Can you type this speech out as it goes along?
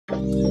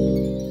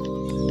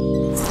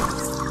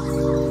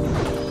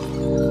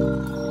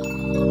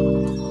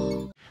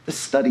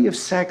study of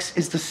sex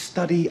is the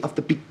study of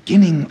the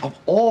beginning of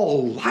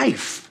all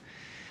life.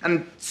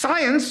 And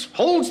science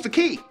holds the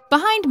key.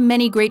 Behind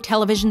many great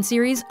television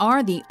series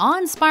are the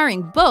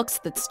awe-inspiring books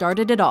that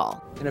started it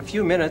all. In a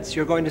few minutes,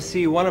 you're going to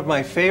see one of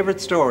my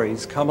favorite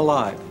stories come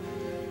alive.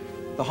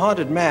 The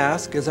Haunted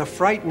Mask is a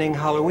frightening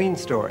Halloween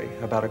story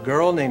about a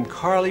girl named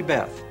Carly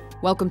Beth.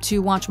 Welcome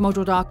to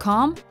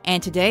WatchMojo.com,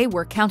 and today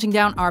we're counting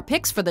down our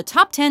picks for the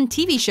top 10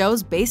 TV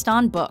shows based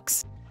on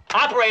books.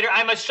 Operator,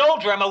 I'm a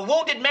soldier. I'm a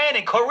wounded man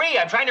in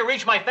Korea. I'm trying to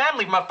reach my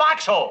family from a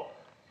foxhole.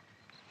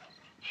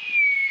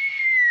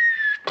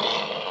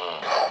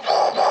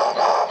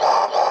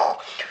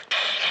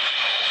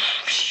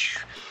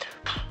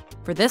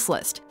 For this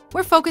list,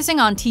 we're focusing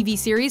on TV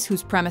series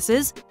whose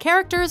premises,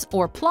 characters,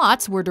 or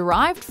plots were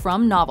derived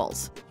from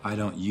novels. I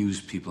don't use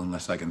people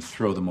unless I can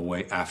throw them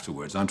away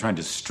afterwards. I'm trying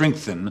to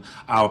strengthen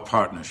our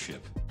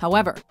partnership.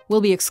 However,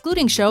 we'll be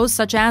excluding shows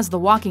such as The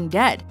Walking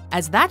Dead,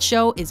 as that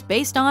show is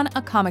based on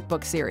a comic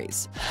book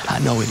series. I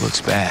know it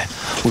looks bad.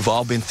 We've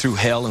all been through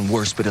hell and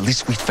worse, but at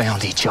least we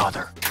found each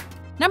other.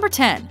 Number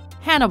 10.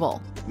 Hannibal.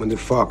 When the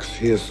fox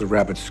hears the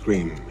rabbit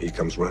scream, he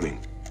comes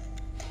running,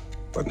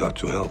 but not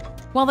to help.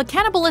 While the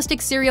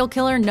cannibalistic serial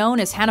killer known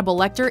as Hannibal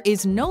Lecter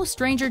is no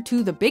stranger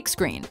to the big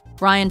screen,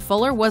 Bryan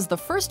Fuller was the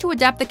first to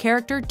adapt the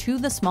character to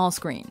the small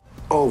screen.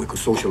 Oh, we could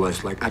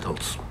socialize like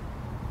adults.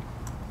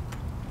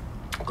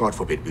 God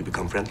forbid we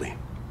become friendly.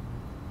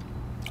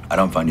 I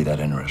don't find you that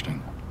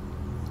interesting.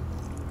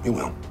 You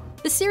will.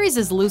 The series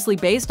is loosely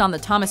based on the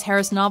Thomas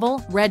Harris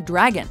novel Red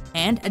Dragon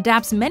and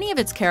adapts many of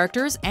its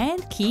characters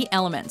and key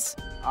elements.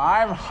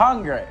 I'm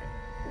hungry.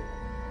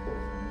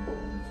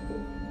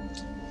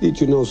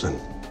 Eat your nose in.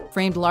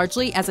 Framed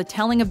largely as a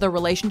telling of the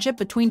relationship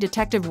between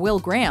Detective Will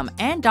Graham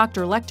and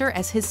Dr. Lecter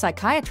as his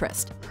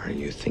psychiatrist. Are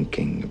you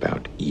thinking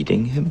about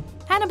eating him?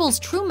 Hannibal's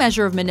true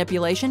measure of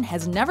manipulation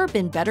has never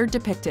been better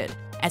depicted,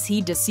 as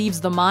he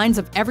deceives the minds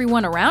of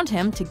everyone around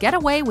him to get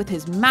away with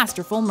his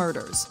masterful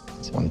murders.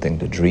 It's one thing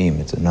to dream,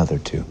 it's another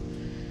to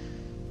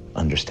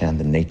understand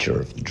the nature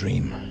of the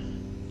dream.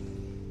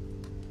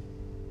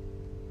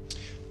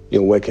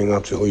 You're waking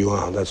up to who you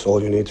are. That's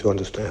all you need to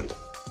understand.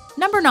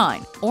 Number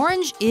 9.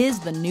 Orange is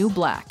the New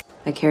Black.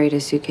 I carried a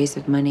suitcase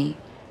of money,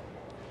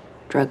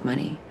 drug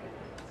money,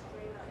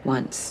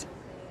 once,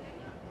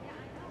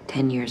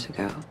 10 years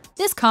ago.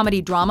 This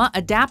comedy drama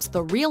adapts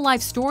the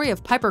real-life story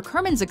of Piper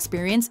Kerman's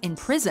experience in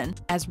prison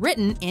as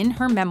written in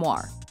her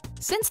memoir.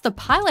 Since the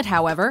pilot,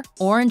 however,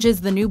 Orange is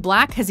the New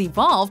Black has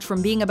evolved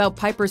from being about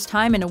Piper's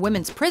time in a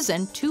women's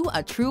prison to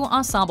a true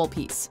ensemble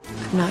piece.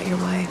 I'm not your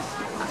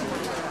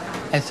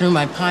wife. I threw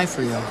my pie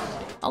for you.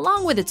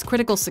 Along with its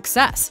critical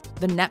success,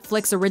 the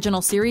Netflix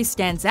original series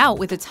stands out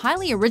with its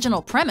highly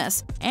original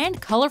premise and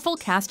colorful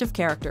cast of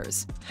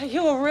characters.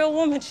 You a real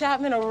woman,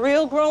 Chapman, a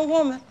real grown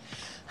woman.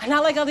 And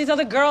not like all these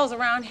other girls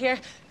around here.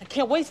 I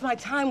can't waste my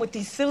time with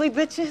these silly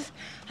bitches.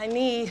 I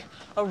need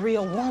a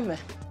real woman.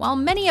 While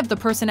many of the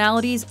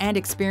personalities and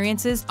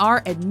experiences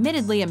are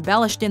admittedly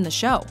embellished in the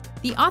show,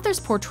 the author's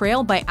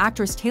portrayal by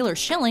actress Taylor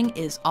Schilling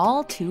is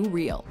all too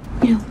real.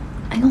 You know,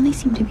 I only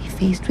seem to be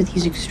faced with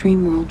these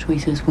extreme moral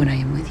choices when I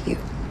am with you.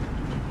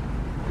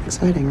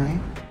 Exciting,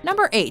 right?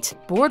 Number 8.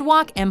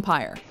 Boardwalk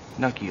Empire.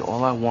 Nucky,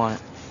 all I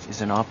want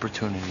is an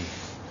opportunity.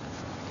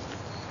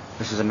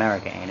 This is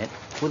America, ain't it?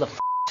 Who the f***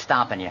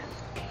 stopping you?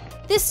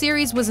 This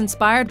series was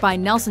inspired by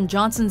Nelson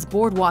Johnson's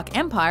Boardwalk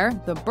Empire,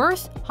 the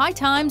birth, high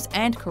times,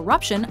 and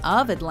corruption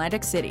of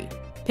Atlantic City.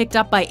 Picked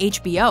up by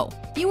HBO,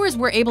 viewers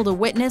were able to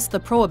witness the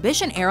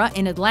Prohibition era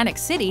in Atlantic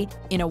City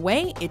in a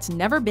way it's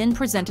never been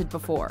presented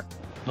before.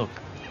 Look,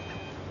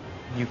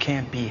 you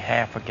can't be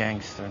half a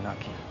gangster,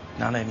 Nucky.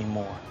 Not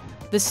anymore.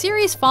 The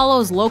series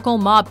follows local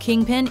mob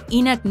kingpin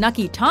Enoch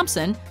Nucky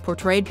Thompson,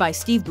 portrayed by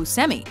Steve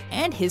Buscemi,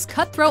 and his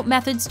cutthroat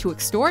methods to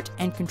extort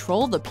and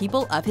control the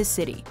people of his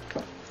city.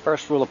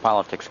 First rule of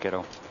politics,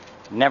 kiddo.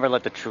 Never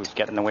let the truth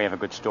get in the way of a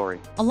good story.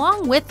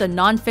 Along with the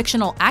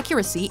non-fictional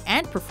accuracy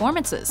and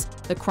performances,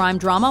 the crime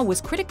drama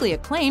was critically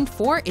acclaimed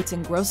for its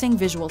engrossing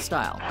visual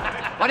style.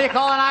 What do you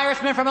call an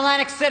Irishman from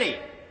Atlantic City?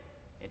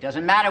 It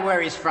doesn't matter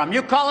where he's from.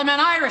 You call him an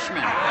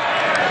Irishman.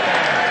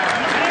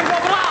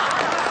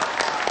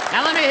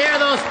 Now let me hear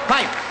those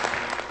pipes.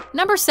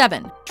 Number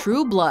 7.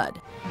 True Blood.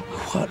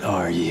 What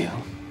are you?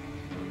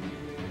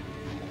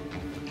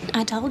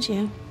 I told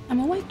you,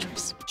 I'm a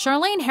waitress.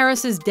 Charlaine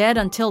Harris's Dead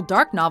Until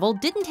Dark novel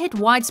didn't hit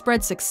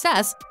widespread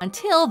success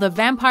until the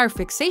vampire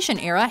fixation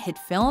era hit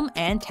film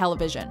and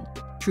television.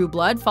 True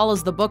Blood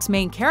follows the book's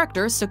main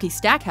character, Sookie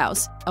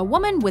Stackhouse, a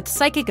woman with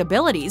psychic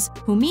abilities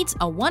who meets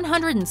a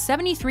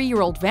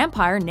 173-year-old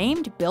vampire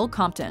named Bill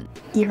Compton.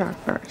 You're our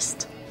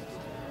first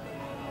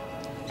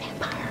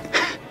vampire.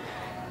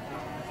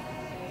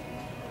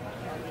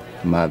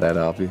 Am I that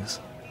obvious?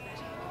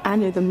 I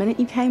knew the minute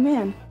you came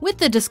in. With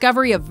the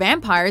discovery of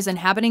vampires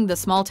inhabiting the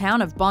small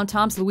town of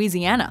Bontemps,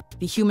 Louisiana,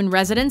 the human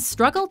residents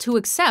struggle to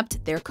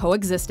accept their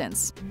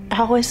coexistence.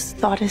 I always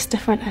thought as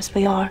different as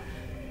we are,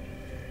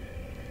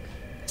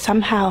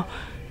 somehow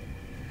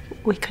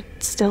we could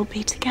still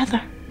be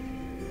together.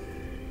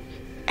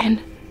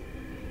 And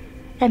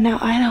now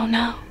I don't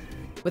know.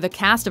 With a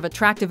cast of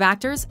attractive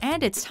actors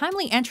and its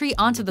timely entry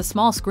onto the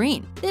small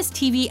screen, this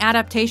TV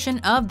adaptation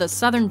of the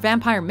Southern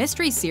Vampire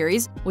Mystery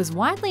series was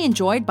widely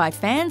enjoyed by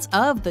fans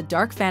of the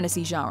dark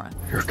fantasy genre.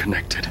 You're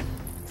connected.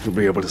 You'll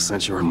be able to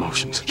sense your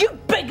emotions. You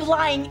big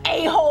lying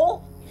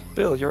a-hole!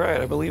 Bill, you're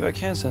right. I believe I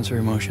can sense her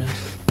emotions.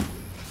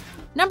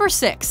 Number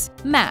 6.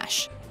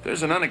 MASH.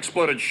 There's an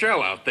unexploded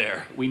shell out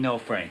there. We know,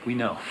 Frank. We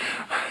know.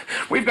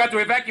 We've got to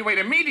evacuate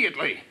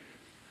immediately.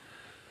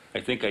 I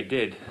think I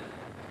did.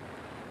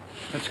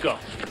 Let's go.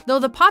 Though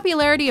the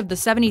popularity of the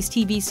 70s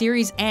TV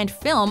series and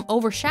film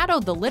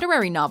overshadowed the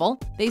literary novel,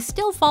 they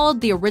still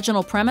followed the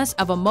original premise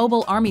of a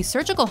mobile army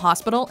surgical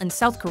hospital in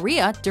South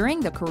Korea during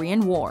the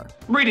Korean War.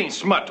 Reading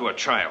smut to a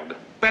child.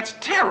 That's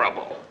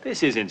terrible.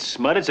 This isn't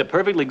smut. It's a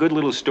perfectly good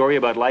little story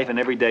about life in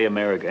everyday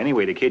America.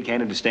 Anyway, the kid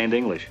can't understand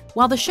English.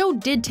 While the show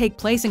did take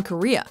place in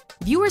Korea,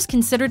 viewers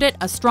considered it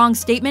a strong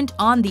statement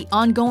on the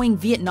ongoing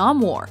Vietnam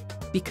War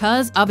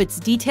because of its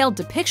detailed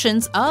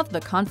depictions of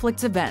the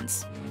conflict's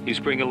events. You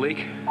spring a leak?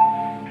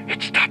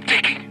 It stopped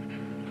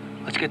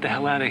ticking. Let's get the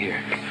hell out of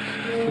here.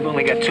 We've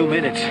only got 2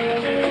 minutes.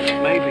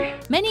 Maybe.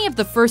 Many of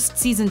the first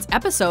season's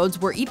episodes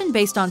were even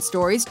based on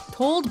stories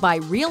told by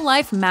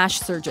real-life MASH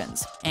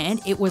surgeons.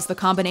 And it was the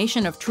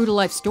combination of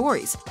true-to-life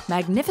stories,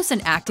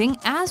 magnificent acting,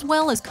 as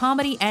well as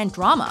comedy and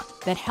drama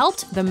that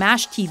helped the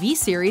MASH TV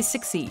series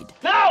succeed.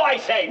 No, I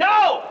say,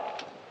 no!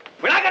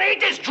 We're not gonna eat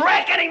this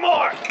dreck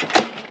anymore!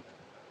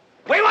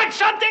 We want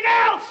something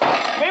else!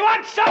 We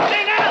want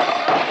something else!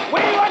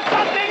 We want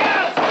something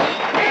else!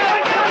 We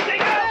want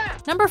something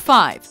else! Number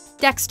 5.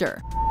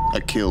 Dexter. I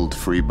killed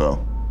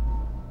Freebo.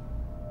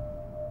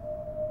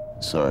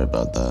 Sorry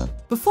about that.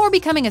 Before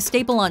becoming a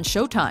staple on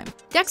Showtime,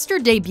 Dexter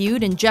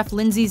debuted in Jeff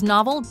Lindsay's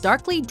novel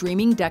Darkly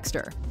Dreaming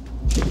Dexter.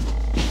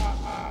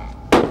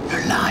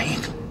 You're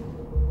lying.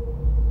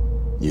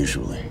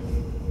 Usually.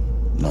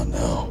 Not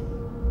now.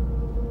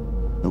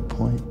 No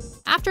point.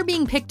 After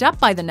being picked up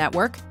by the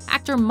network,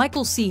 actor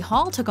Michael C.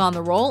 Hall took on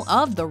the role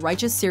of the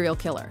righteous serial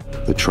killer.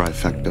 The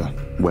trifecta.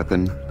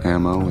 Weapon,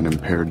 ammo, and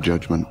impaired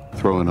judgment.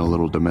 Throw in a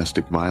little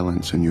domestic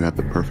violence and you have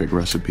the perfect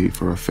recipe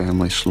for a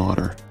family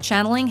slaughter.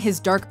 Channeling his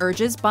dark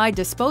urges by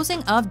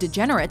disposing of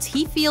degenerates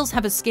he feels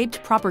have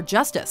escaped proper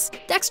justice,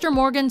 Dexter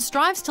Morgan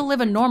strives to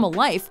live a normal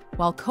life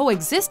while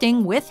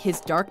coexisting with his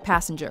dark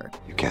passenger.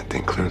 You can't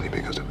think clearly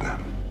because of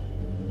them.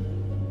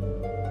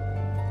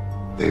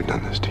 They've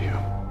done this to you.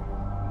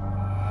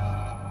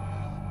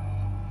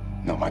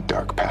 No, my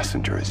dark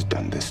passenger has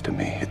done this to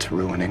me. It's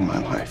ruining my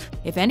life.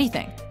 If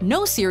anything,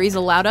 no series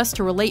allowed us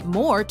to relate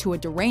more to a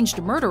deranged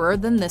murderer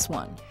than this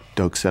one.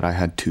 Doug said I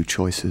had 2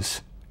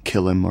 choices,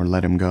 kill him or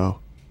let him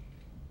go.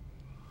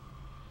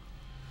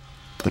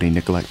 But he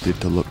neglected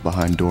to look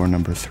behind door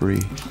number 3,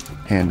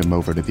 hand him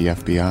over to the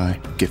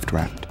FBI, gift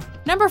wrapped.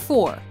 Number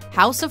 4.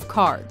 House of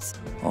Cards.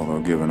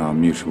 Although given our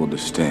mutual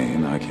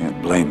disdain, I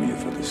can't blame you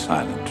for the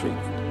silent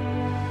treatment.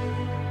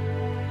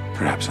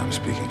 Perhaps I'm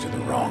speaking to the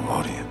wrong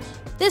audience.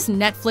 This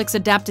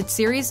Netflix-adapted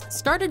series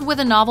started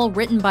with a novel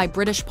written by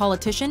British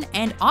politician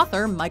and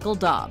author Michael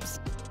Dobbs.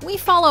 We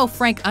follow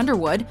Frank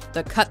Underwood,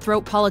 the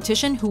cutthroat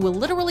politician who will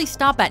literally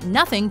stop at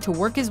nothing to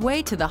work his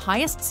way to the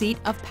highest seat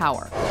of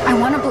power. I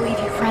want to believe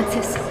you,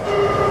 Francis.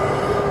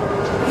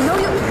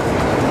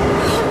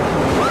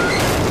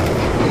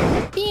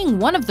 Being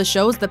one of the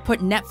shows that put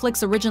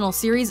Netflix original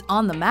series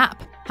on the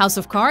map, House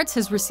of Cards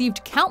has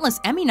received countless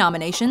Emmy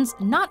nominations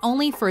not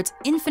only for its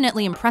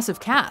infinitely impressive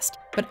cast,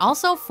 but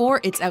also for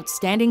its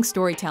outstanding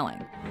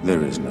storytelling.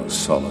 There is no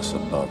solace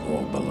above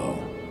or below.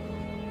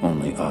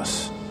 Only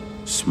us,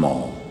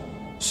 small,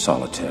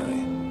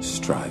 solitary,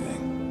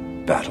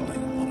 striving,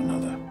 battling one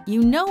another.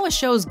 You know a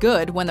show's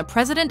good when the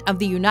President of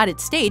the United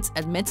States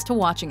admits to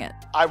watching it.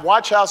 I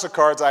watch House of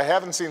Cards. I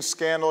haven't seen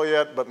Scandal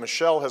yet, but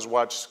Michelle has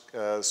watched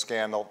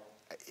Scandal.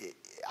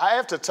 I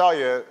have to tell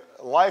you,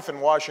 life in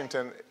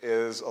Washington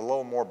is a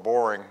little more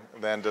boring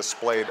than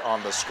displayed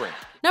on the screen.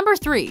 Number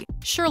 3.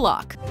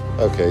 Sherlock.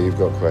 Okay, you've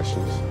got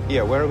questions.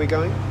 Yeah, where are we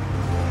going?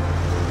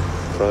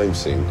 Crime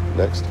scene.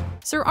 Next.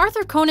 Sir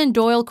Arthur Conan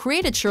Doyle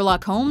created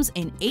Sherlock Holmes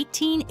in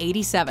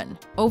 1887.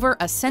 Over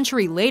a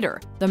century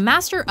later, the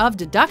master of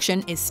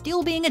deduction is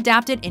still being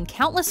adapted in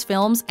countless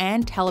films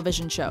and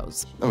television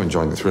shows. Oh,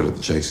 enjoying the thrill of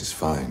the chase is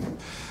fine.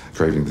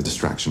 Craving the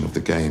distraction of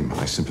the game,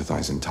 I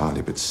sympathize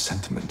entirely, but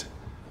sentiment.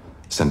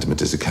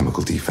 Sentiment is a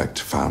chemical defect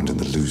found in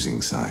the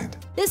losing side.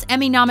 This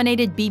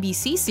Emmy-nominated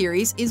BBC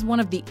series is one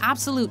of the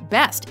absolute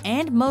best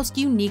and most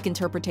unique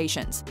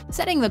interpretations,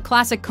 setting the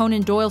classic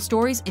Conan Doyle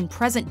stories in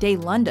present-day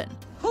London.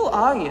 Who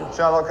are you?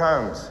 Sherlock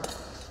Holmes.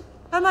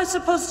 Am I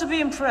supposed to be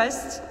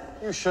impressed?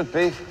 You should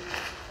be.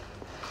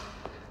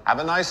 Have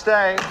a nice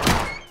day.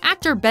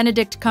 Actor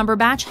Benedict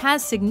Cumberbatch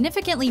has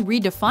significantly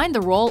redefined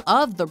the role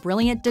of the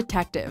brilliant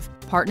detective,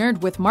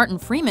 partnered with Martin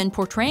Freeman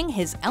portraying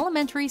his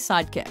elementary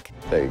sidekick.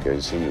 There you go,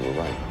 you see, you were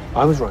right.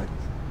 I was right.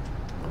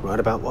 Right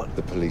about what?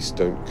 The police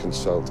don't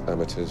consult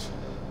amateurs.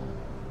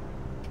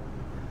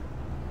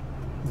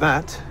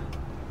 That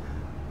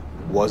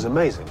was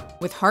amazing.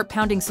 With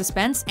heart-pounding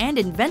suspense and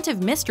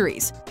inventive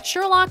mysteries,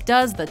 Sherlock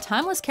does the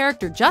timeless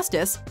character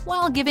justice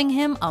while giving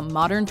him a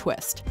modern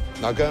twist.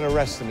 Now go and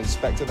arrest him,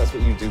 Inspector. That's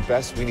what you do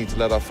best. We need to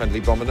let our friendly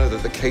bomber know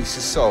that the case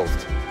is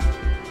solved.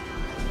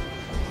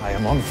 I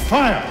am on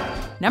fire!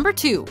 Number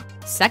 2.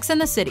 Sex and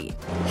the City.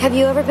 Have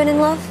you ever been in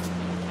love?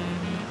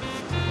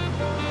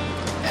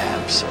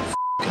 Absolutely.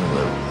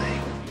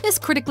 This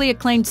critically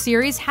acclaimed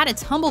series had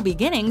its humble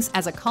beginnings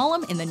as a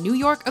column in the New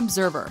York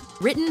Observer,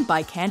 written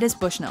by Candace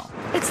Bushnell.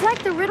 It's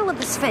like the riddle of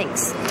the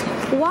Sphinx.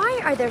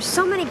 Why are there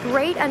so many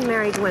great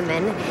unmarried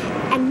women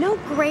and no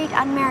great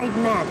unmarried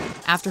men?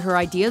 After her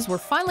ideas were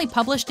finally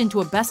published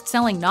into a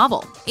best-selling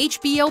novel,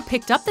 HBO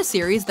picked up the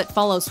series that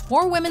follows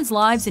 4 women's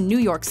lives in New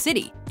York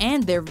City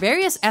and their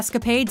various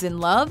escapades in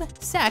love,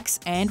 sex,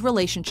 and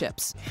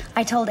relationships.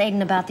 I told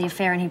Aiden about the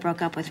affair and he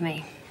broke up with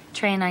me.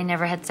 Trey and I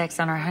never had sex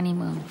on our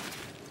honeymoon.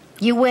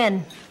 You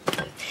win.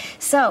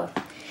 So,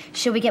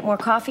 should we get more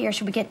coffee or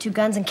should we get 2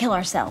 guns and kill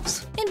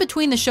ourselves? In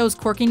between the show's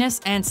quirkiness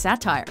and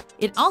satire,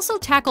 it also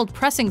tackled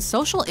pressing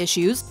social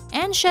issues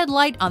and shed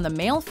light on the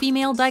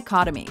male-female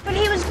dichotomy. But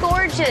he was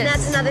gorgeous. And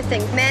that's another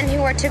thing. Men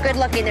who are too good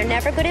looking, they're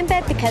never good in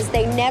bed because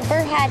they never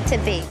had to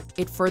be.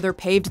 It further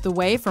paved the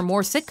way for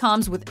more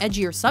sitcoms with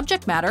edgier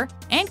subject matter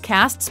and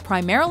casts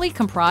primarily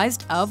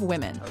comprised of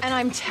women. And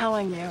I'm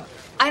telling you,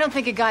 I don't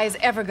think a guy has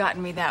ever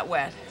gotten me that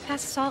wet.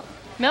 Pass the salt.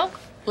 Milk?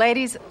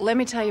 Ladies, let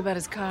me tell you about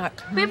his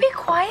cock. Will you be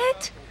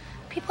quiet?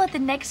 People at the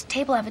next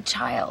table have a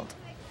child.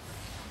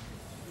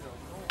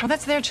 Well,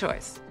 that's their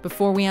choice.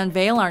 Before we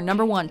unveil our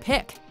number 1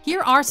 pick,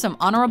 here are some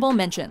honorable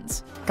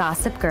mentions.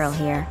 Gossip Girl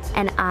here,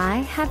 and I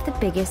have the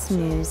biggest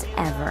news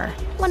ever.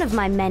 One of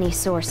my many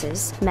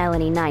sources,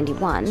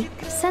 Melanie91,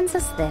 sends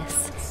us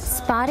this.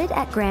 Spotted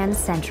at Grand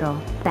Central,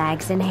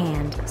 bags in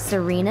hand,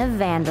 Serena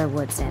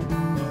Vanderwoodson.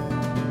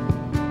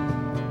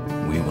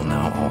 We will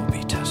now all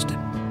be tested.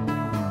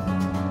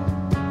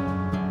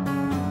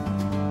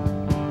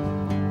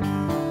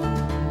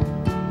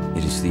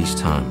 It is these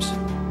times,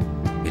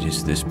 it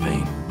is this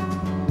pain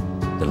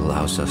that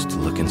allows us to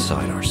look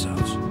inside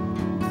ourselves.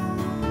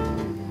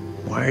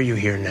 Why are you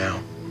here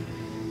now?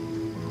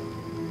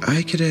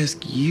 I could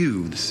ask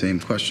you the same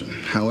question.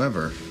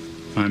 However,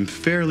 I'm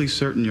fairly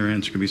certain your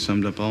answer can be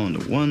summed up all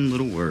into one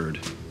little word.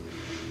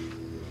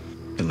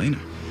 Elena.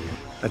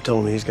 I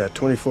told him he's got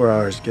 24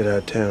 hours to get out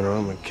of town or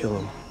I'm gonna kill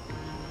him.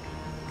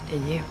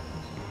 And you?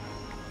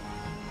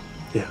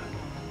 Yeah.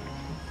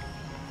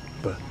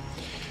 But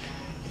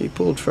he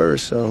pulled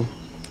first, so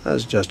I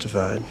was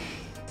justified.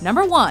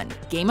 Number 1,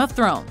 Game of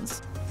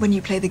Thrones. When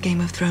you play the Game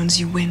of Thrones,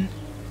 you win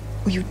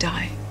or you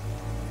die.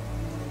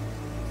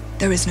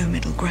 There is no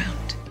middle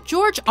ground.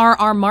 George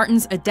R.R.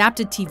 Martin's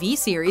adapted TV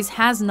series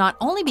has not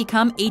only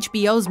become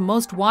HBO's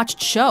most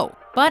watched show,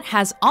 but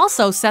has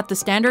also set the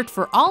standard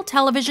for all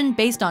television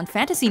based on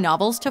fantasy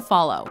novels to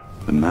follow.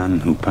 The man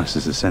who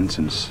passes a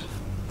sentence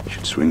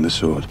should swing the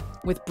sword.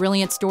 With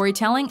brilliant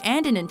storytelling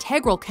and an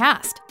integral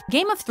cast,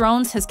 Game of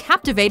Thrones has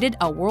captivated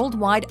a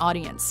worldwide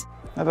audience.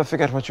 Never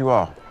forget what you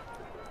are.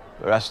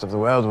 The rest of the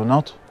world will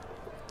not.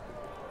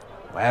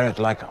 Wear it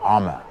like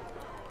armor,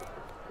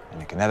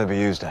 and it can never be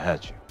used to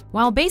hurt you.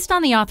 While based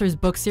on the author's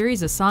book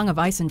series A Song of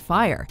Ice and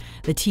Fire,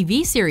 the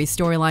TV series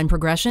storyline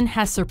progression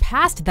has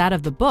surpassed that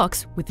of the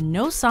books with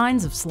no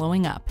signs of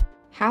slowing up.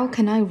 How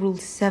can I rule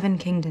 7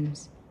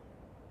 kingdoms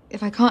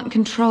if I can't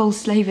control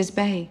Slaver's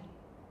Bay?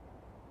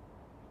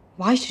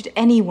 Why should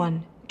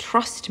anyone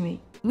trust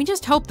me? We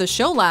just hope the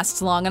show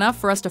lasts long enough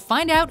for us to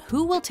find out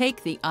who will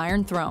take the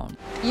Iron Throne.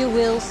 You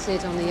will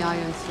sit on the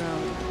Iron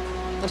Throne,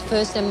 but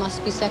first there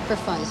must be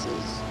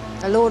sacrifices.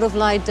 The Lord of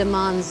Light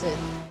demands it.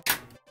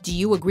 Do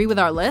you agree with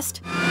our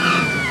list?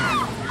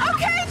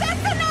 Okay,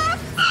 that's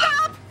enough!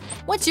 Stop!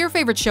 What's your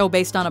favorite show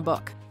based on a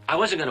book? I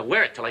wasn't gonna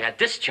wear it till I got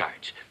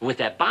discharged. With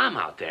that bomb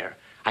out there,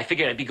 I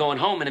figured I'd be going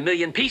home in a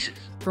million pieces.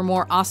 For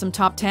more awesome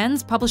top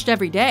 10s published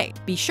every day,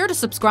 be sure to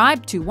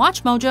subscribe to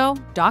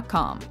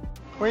WatchMojo.com.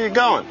 Where are you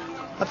going?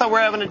 I thought we were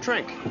having a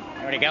drink.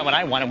 I already got what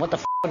I wanted. What the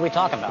f*** would we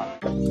talk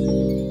about?